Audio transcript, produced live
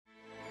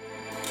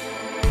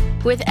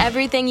With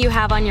everything you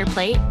have on your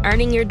plate,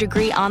 earning your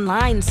degree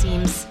online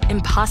seems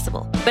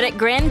impossible. But at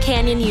Grand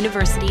Canyon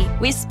University,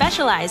 we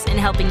specialize in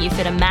helping you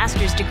fit a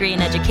master's degree in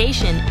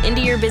education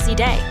into your busy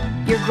day.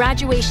 Your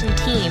graduation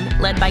team,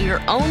 led by your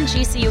own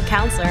GCU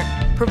counselor,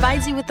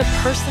 provides you with the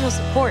personal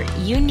support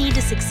you need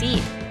to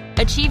succeed.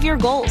 Achieve your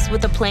goals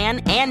with a plan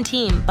and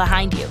team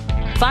behind you.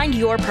 Find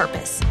your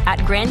purpose at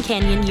Grand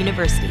Canyon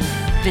University.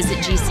 Visit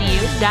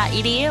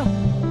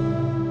gcu.edu.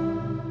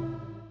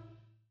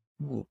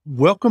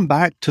 Welcome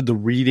back to the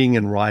Reading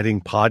and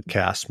Writing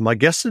Podcast. My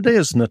guest today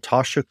is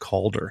Natasha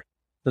Calder.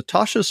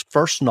 Natasha's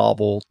first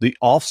novel, The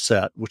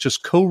Offset, which is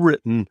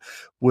co-written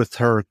with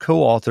her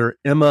co-author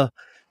Emma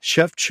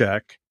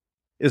Shevchik,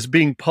 is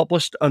being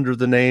published under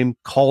the name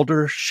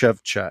Calder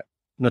Shevchik.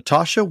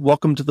 Natasha,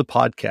 welcome to the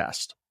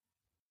podcast.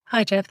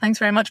 Hi, Jeff. Thanks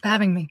very much for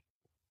having me.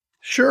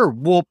 Sure.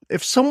 Well,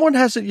 if someone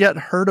hasn't yet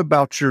heard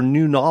about your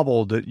new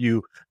novel that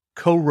you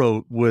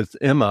co-wrote with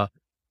Emma,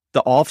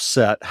 The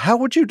Offset, how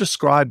would you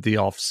describe The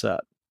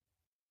Offset?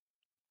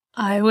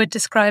 I would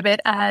describe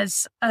it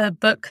as a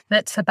book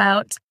that's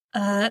about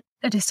a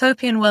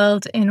dystopian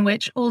world in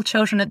which all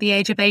children at the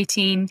age of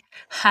 18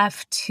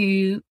 have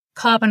to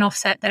carbon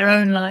offset their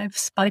own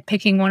lives by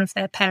picking one of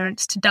their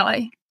parents to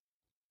die.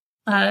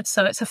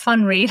 So it's a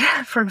fun read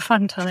for a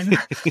fun time.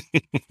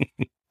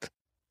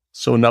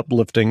 So an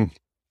uplifting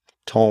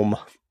tome.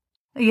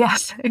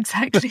 Yes,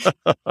 exactly.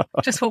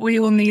 Just what we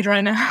all need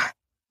right now.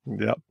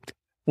 Yep.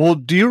 Well,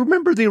 do you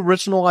remember the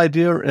original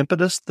idea or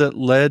impetus that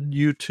led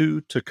you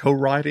to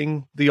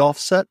co-writing The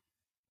Offset?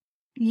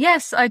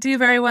 Yes, I do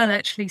very well,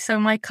 actually. So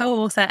my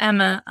co-author,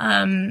 Emma,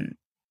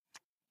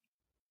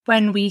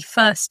 when we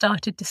first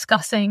started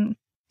discussing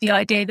the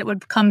idea that would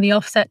become The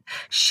Offset,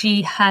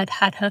 she had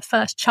her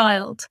first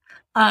child.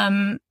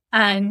 And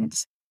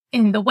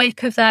in the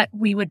wake of that,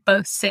 we would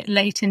both sit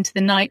late into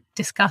the night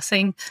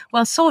discussing,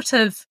 well, sort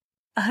of,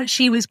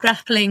 she was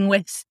grappling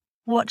with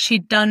what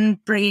she'd done,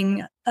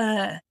 bringing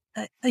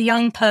a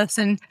young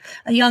person,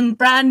 a young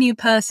brand new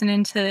person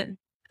into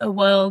a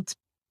world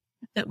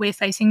that we're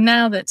facing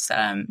now that's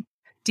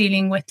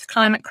dealing with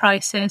climate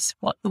crisis,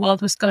 what the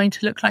world was going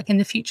to look like in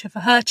the future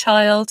for her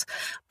child.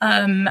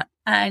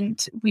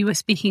 And we were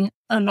speaking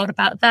a lot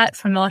about that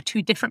from our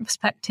two different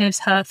perspectives,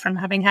 her from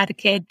having had a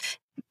kid,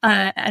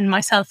 and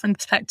myself from the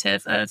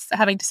perspective of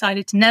having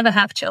decided to never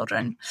have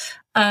children.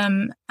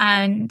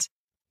 And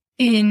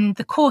in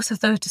the course of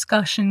those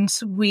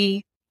discussions,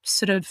 we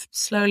sort of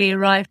slowly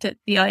arrived at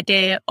the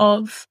idea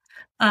of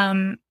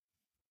the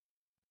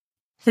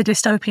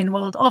dystopian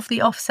world of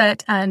The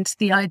Offset and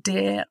the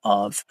idea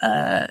of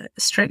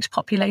strict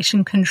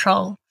population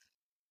control.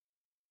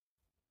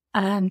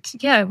 And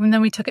and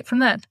then we took it from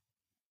there.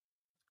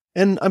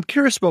 And I'm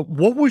curious about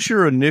what was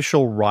your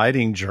initial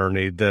writing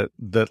journey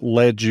that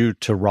led you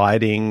to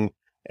writing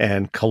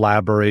and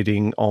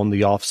collaborating on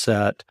The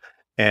Offset?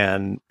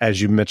 And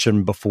as you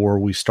mentioned before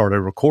we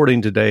started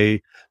recording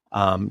today,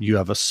 you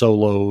have a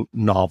solo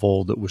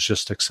novel that was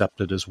just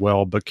accepted as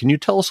well. But can you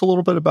tell us a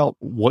little bit about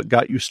what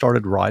got you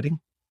started writing?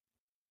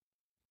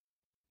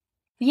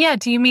 Yeah,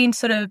 do you mean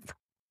sort of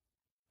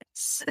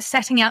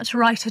setting out to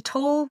write at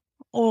all?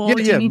 Or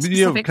do you mean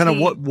specifically? Kind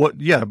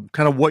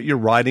of what your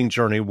writing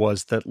journey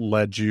was that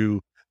led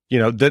you,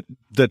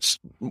 that's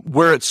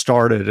where it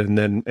started, and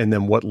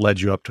then what led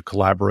you up to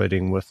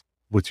collaborating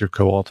with your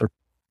co-author.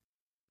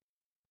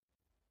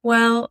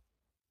 Well,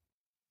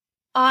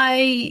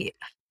 I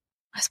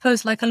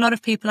suppose, like a lot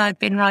of people, I've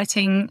been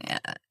writing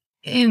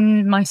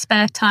in my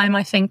spare time.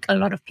 I think a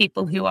lot of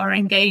people who are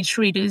engaged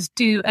readers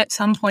do at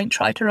some point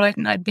try to write,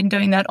 and I've been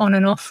doing that on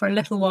and off for a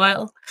little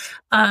while.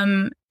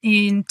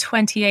 In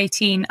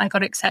 2018, I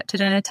got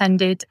accepted and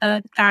attended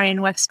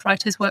Arian West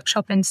Writers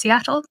Workshop in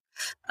Seattle,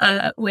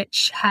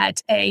 which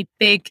had a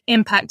big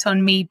impact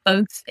on me,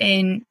 both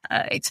in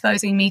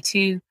exposing me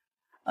to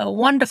a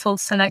wonderful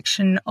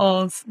selection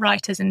of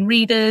writers and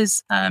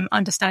readers,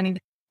 understanding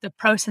the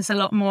process a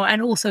lot more,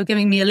 and also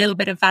giving me a little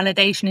bit of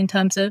validation in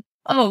terms of,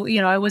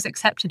 I was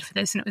accepted for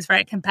this and it was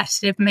very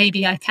competitive.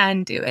 Maybe I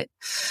can do it.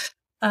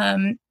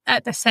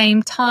 At the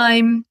same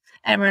time,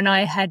 Emma and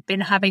I had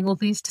been having all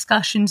these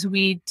discussions.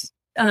 We'd,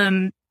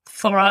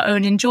 for our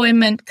own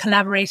enjoyment,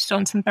 collaborated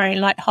on some very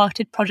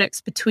light-hearted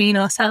projects between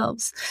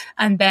ourselves.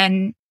 And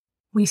then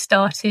we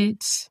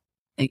started...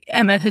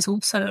 Emma has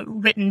also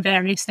written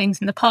various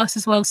things in the past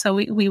as well. So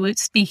we were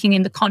speaking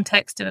in the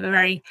context of a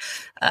very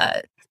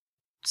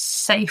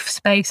safe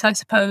space, I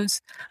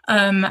suppose.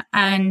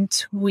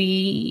 And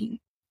we,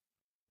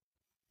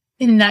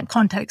 in that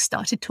context,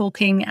 started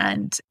talking,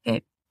 and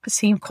it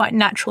seemed quite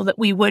natural that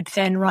we would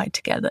then write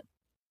together.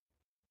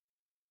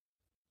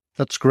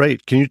 That's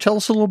great. Can you tell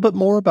us a little bit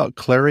more about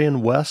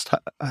Clarion West?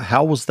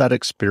 How was that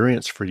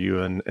experience for you,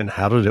 and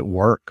how did it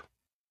work?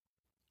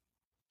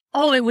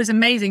 Oh, it was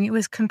amazing. It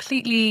was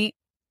completely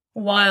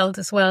wild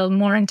as well,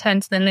 more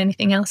intense than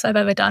anything else I've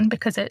ever done,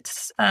 because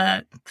it's,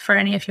 for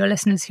any of your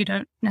listeners who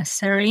don't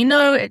necessarily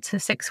know, it's a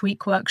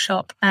 6-week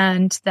workshop,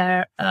 and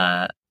there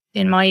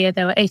in my year,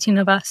 there were 18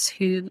 of us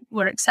who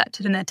were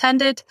accepted and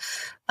attended.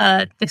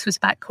 This was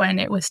back when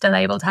it was still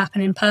able to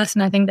happen in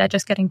person. I think they're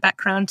just getting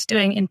back around to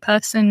doing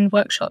in-person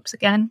workshops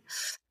again.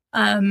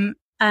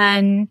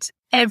 And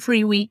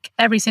every week,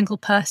 every single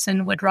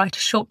person would write a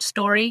short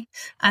story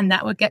and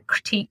that would get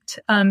critiqued.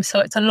 So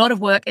it's a lot of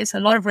work. It's a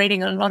lot of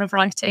reading, a lot of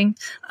writing.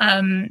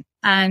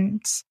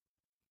 And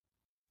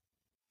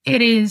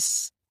it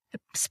is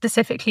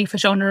specifically for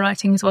genre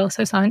writing as well.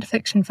 So science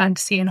fiction,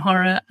 fantasy and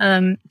horror.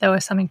 There were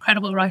some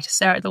incredible writers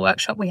there at the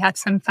workshop. We had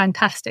some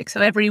fantastic.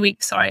 So every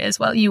week, as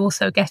well, you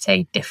also get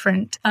a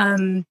different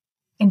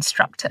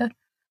instructor,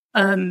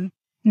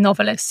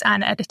 novelists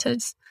and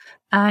editors.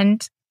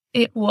 And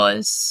it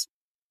was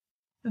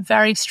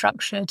very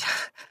structured,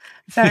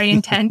 very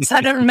intense.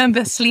 I don't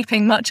remember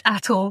sleeping much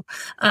at all.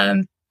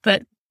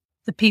 But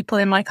the people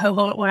in my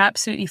cohort were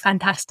absolutely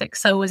fantastic.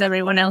 So was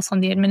everyone else on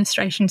the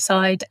administration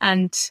side.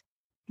 And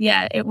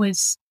yeah, it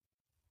was,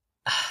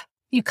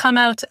 you come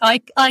out,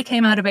 I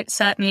came out of it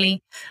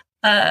certainly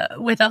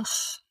with a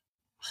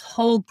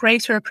whole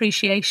greater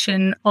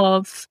appreciation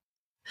of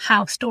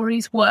how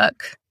stories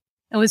work.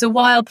 It was a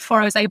while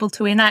before I was able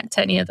to enact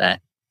any of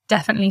that.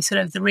 Definitely sort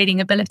of the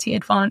reading ability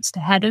advanced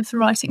ahead of the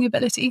writing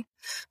ability,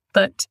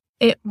 but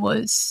it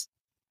was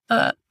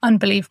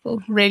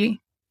unbelievable,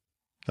 really.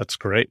 That's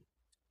great.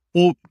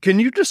 Well, can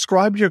you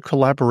describe your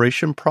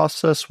collaboration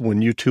process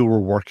when you two were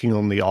working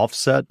on the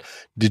offset?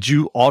 Did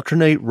you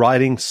alternate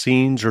writing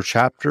scenes or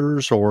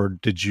chapters, or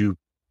did you?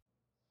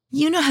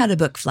 You know how to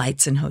book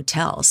flights and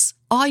hotels.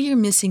 All you're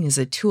missing is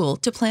a tool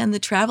to plan the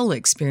travel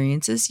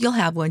experiences you'll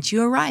have once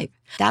you arrive.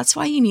 That's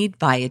why you need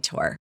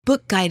Viator.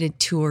 Book guided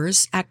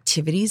tours,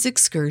 activities,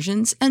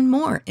 excursions, and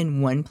more in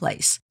one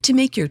place to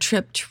make your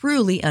trip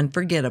truly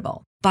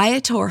unforgettable.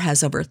 Viator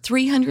has over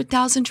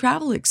 300,000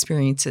 travel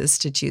experiences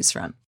to choose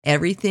from.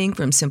 Everything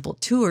from simple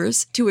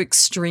tours to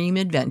extreme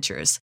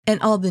adventures and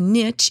all the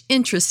niche,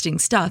 interesting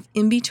stuff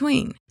in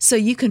between. So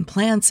you can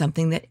plan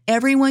something that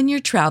everyone you're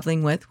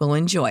traveling with will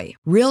enjoy.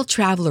 Real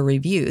traveler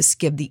reviews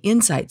give the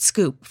inside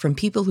scoop from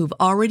people who've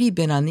already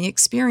been on the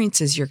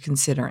experiences you're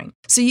considering.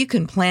 So you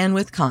can plan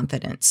with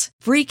confidence.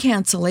 Free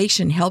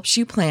cancellation helps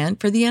you plan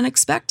for the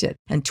unexpected.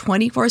 And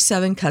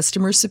 24/7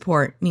 customer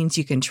support means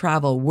you can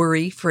travel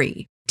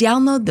worry-free.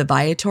 Download the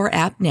Viator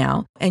app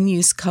now and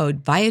use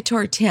code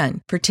Viator10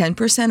 for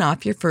 10%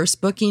 off your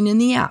first booking in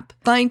the app.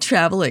 Find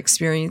travel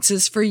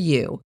experiences for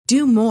you.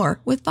 Do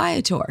more with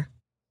Viator.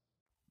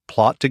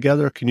 Plot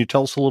together. Can you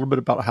tell us a little bit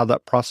about how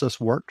that process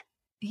worked?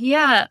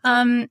 Yeah,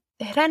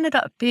 it ended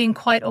up being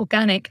quite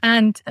organic.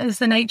 And as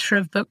the nature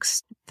of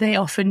books, they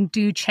often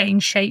do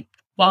change shape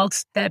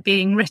whilst they're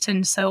being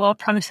written. So our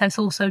process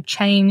also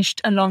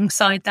changed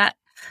alongside that.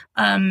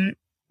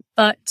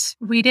 But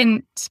we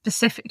didn't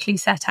specifically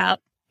set out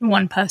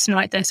one person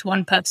write this,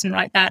 one person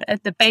write that.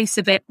 At the base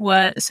of it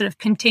were sort of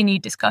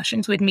continued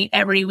discussions. We'd meet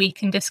every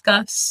week and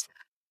discuss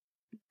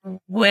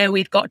where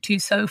we'd got to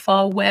so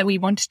far, where we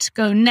wanted to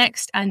go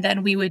next. And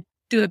then we would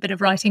do a bit of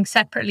writing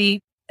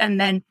separately and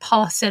then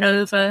pass it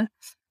over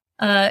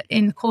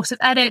in the course of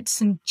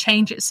edits and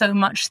change it so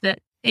much that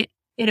it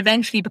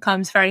eventually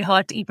becomes very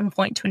hard to even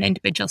point to an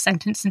individual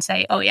sentence and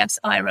say, oh, yes,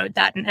 I wrote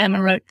that and Emma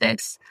wrote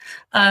this.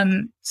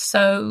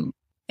 So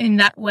in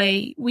that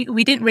way,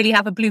 we didn't really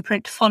have a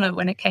blueprint to follow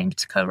when it came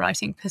to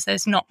co-writing because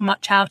there's not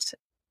much out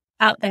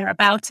there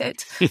about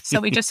it. So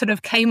we just sort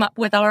of came up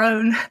with our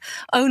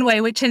own way,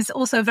 which is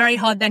also very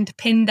hard then to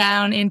pin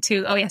down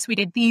into, oh, yes, we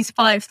did these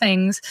 5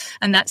 things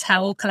and that's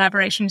how all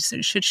collaborations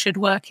should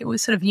work. It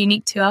was sort of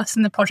unique to us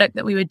and the project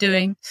that we were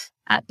doing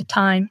at the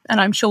time. And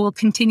I'm sure we'll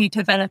continue to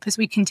develop as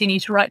we continue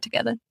to write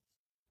together.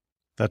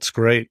 That's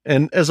great.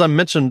 And as I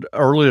mentioned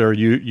earlier,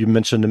 you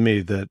mentioned to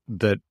me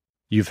that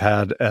you've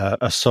had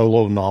a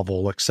solo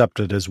novel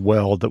accepted as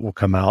well that will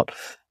come out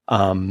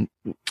in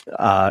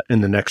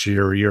the next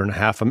year and a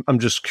half. I'm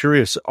just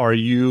curious, are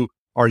you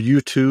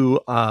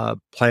two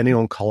planning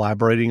on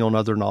collaborating on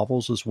other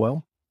novels as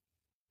well?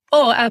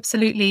 Oh,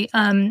 absolutely.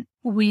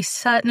 We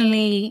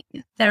certainly,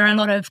 there are a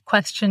lot of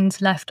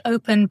questions left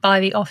open by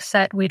the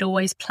offset. We'd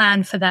always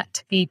planned for that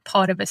to be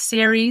part of a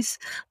series.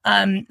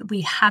 We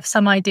have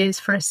some ideas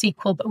for a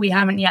sequel, but we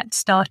haven't yet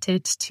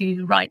started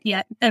to write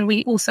yet. And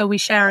we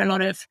share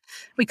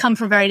we come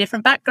from very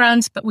different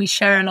backgrounds, but we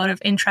share a lot of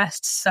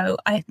interests. So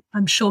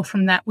I'm sure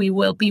from that we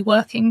will be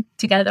working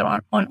together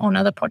on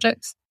other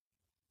projects.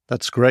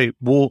 That's great.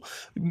 Well,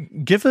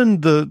 given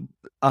the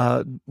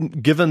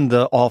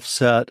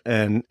offset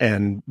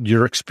and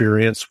your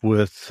experience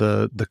with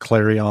the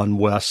Clarion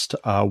West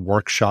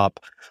workshop,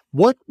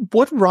 what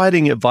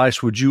writing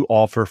advice would you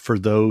offer for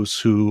those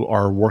who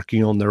are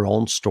working on their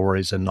own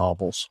stories and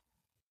novels?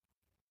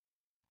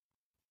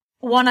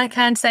 One I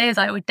can say is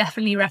I would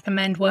definitely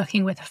recommend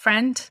working with a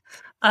friend.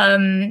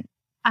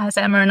 As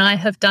Emma and I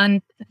have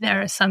done,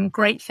 there are some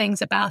great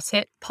things about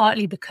it,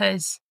 partly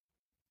because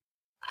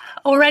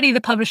already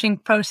the publishing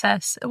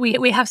process,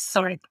 we have,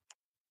 sorry,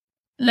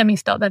 let me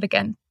start that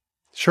again.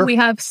 Sure. We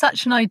have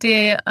such an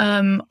idea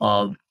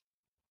of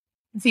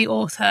the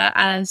author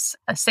as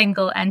a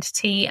single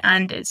entity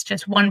and it's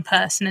just one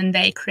person and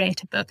they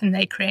create a book and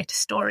they create a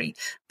story.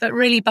 But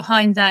really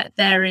behind that,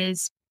 there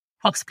is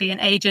possibly an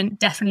agent,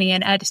 definitely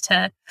an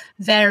editor,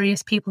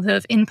 various people who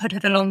have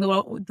inputted along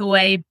the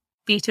way,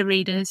 beta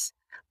readers.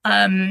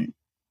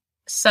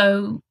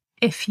 So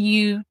if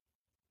you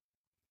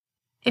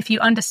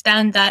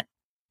understand that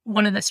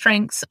one of the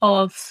strengths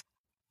of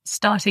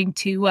starting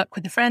to work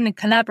with a friend and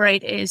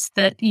collaborate is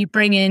that you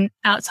bring in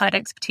outside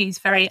expertise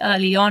very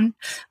early on,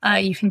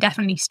 you can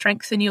definitely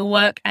strengthen your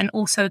work. And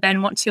also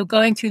then once you're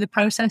going through the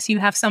process, you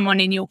have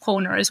someone in your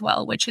corner as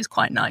well, which is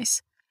quite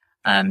nice.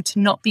 To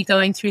not be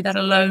going through that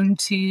alone,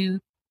 to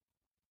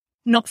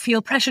not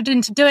feel pressured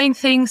into doing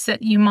things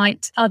that you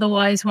might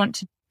otherwise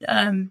want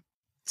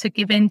to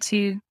give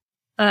into,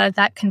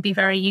 that can be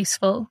very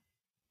useful.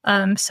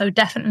 So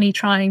definitely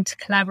trying to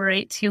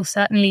collaborate. You'll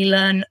certainly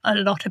learn a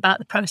lot about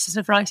the process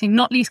of writing,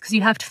 not least because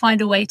you have to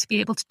find a way to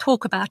be able to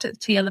talk about it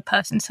to the other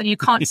person. So you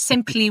can't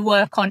simply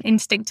work on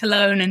instinct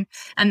alone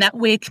and that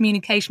weird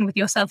communication with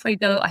yourself where you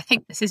go, I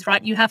think this is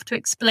right. You have to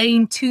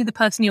explain to the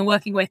person you're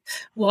working with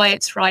why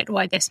it's right,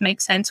 why this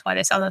makes sense, why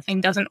this other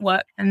thing doesn't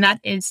work. And that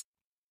is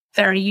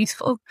very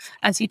useful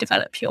as you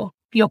develop your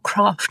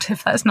craft,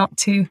 if that's not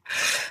too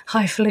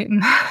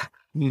highfalutin.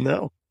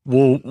 No.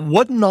 Well,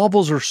 what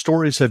novels or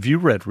stories have you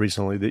read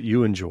recently that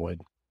you enjoyed?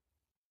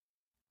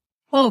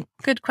 Oh,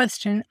 good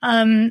question.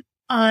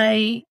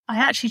 I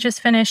actually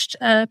just finished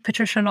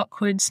Patricia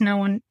Lockwood's No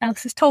One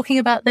Else Is Talking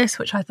About This,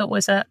 which I thought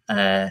was a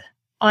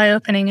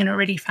eye-opening and a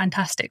really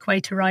fantastic way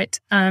to write.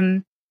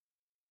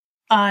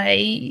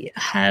 I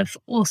have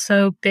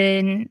also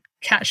been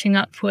catching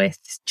up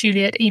with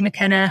Juliet E.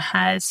 McKenna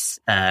has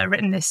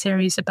written this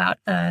series about,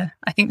 I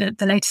think that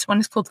the latest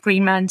one is called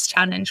Green Man's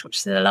Challenge, which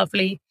is a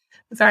lovely,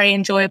 very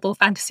enjoyable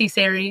fantasy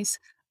series.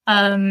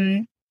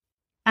 And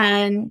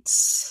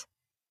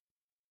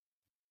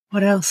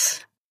what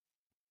else?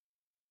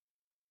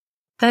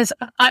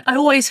 I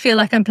always feel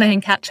like I'm playing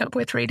catch up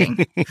with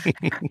reading.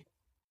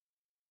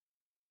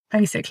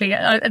 Basically,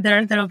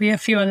 there'll be a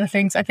few other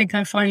things. I think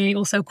I finally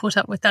also caught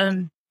up with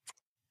the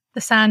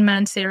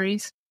Sandman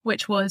series,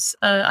 which was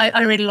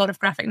I read a lot of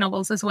graphic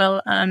novels as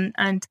well,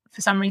 and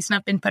for some reason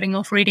I've been putting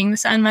off reading the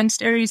Sandman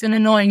series, and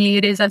annoyingly,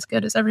 it is as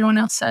good as everyone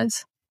else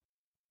says.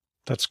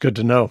 That's good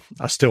to know.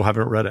 I still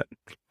haven't read it.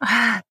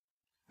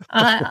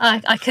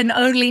 I can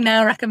only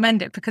now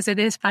recommend it because it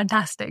is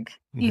fantastic.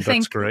 You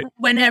think great.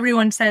 When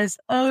everyone says,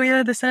 "Oh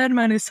yeah, the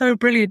Sandman is so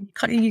brilliant,"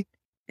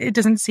 it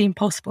doesn't seem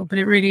possible, but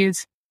it really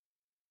is.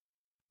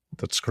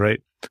 That's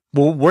great.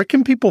 Well, where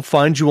can people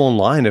find you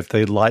online if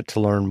they'd like to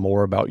learn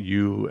more about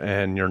you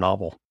and your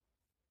novel?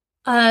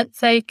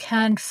 They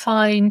can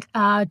find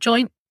our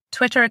joint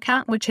Twitter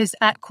account, which is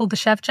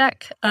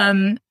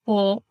 @CallTheChefJack,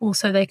 or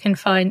also they can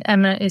find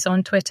Emma is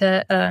on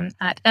Twitter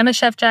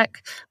 @EmmaChefJack,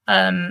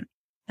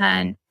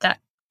 and that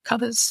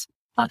covers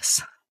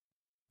us.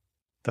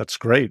 That's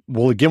great.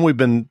 Well, again, we've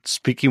been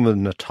speaking with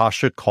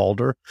Natasha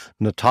Calder.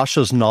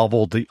 Natasha's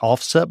novel, The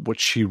Offset,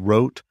 which she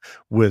wrote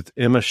with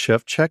Emma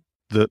Shevchuk,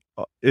 that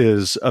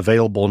is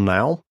available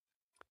now,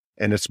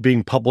 and it's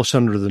being published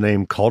under the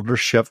name Calder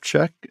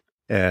Shevchuk.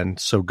 And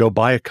so go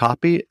buy a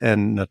copy.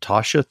 And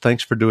Natasha,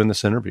 thanks for doing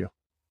this interview.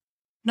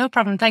 No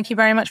problem. Thank you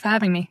very much for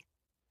having me.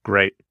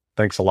 Great.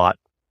 Thanks a lot.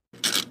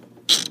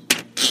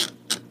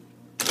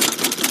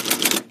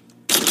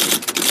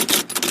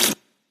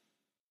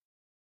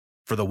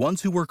 For the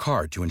ones who work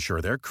hard to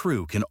ensure their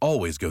crew can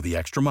always go the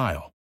extra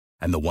mile,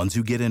 and the ones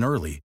who get in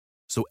early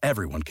so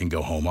everyone can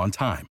go home on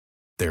time,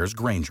 there's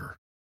Grainger,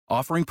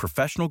 offering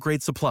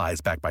professional-grade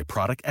supplies backed by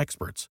product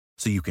experts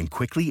so you can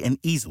quickly and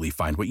easily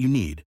find what you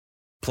need.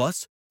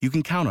 Plus, you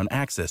can count on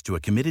access to a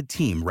committed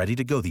team ready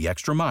to go the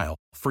extra mile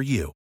for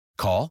you.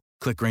 Call,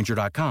 click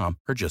Grainger.com,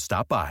 or just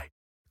stop by.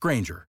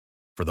 Grainger,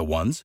 for the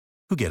ones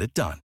who get it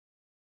done.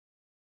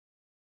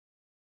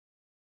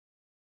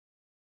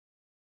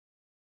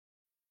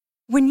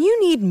 When you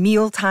need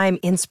mealtime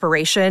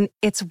inspiration,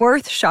 it's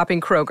worth shopping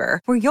Kroger,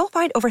 where you'll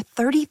find over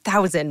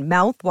 30,000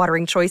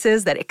 mouth-watering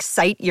choices that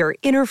excite your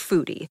inner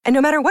foodie. And no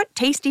matter what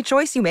tasty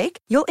choice you make,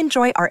 you'll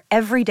enjoy our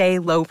everyday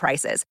low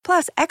prices,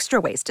 plus extra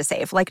ways to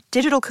save, like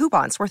digital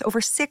coupons worth over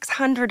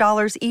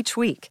 $600 each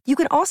week. You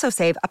can also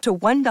save up to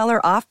 $1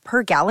 off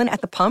per gallon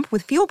at the pump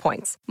with fuel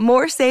points.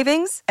 More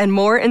savings and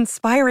more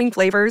inspiring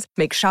flavors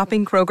make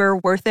shopping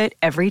Kroger worth it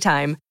every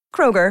time.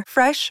 Kroger,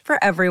 fresh for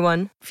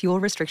everyone. Fuel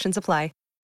restrictions apply.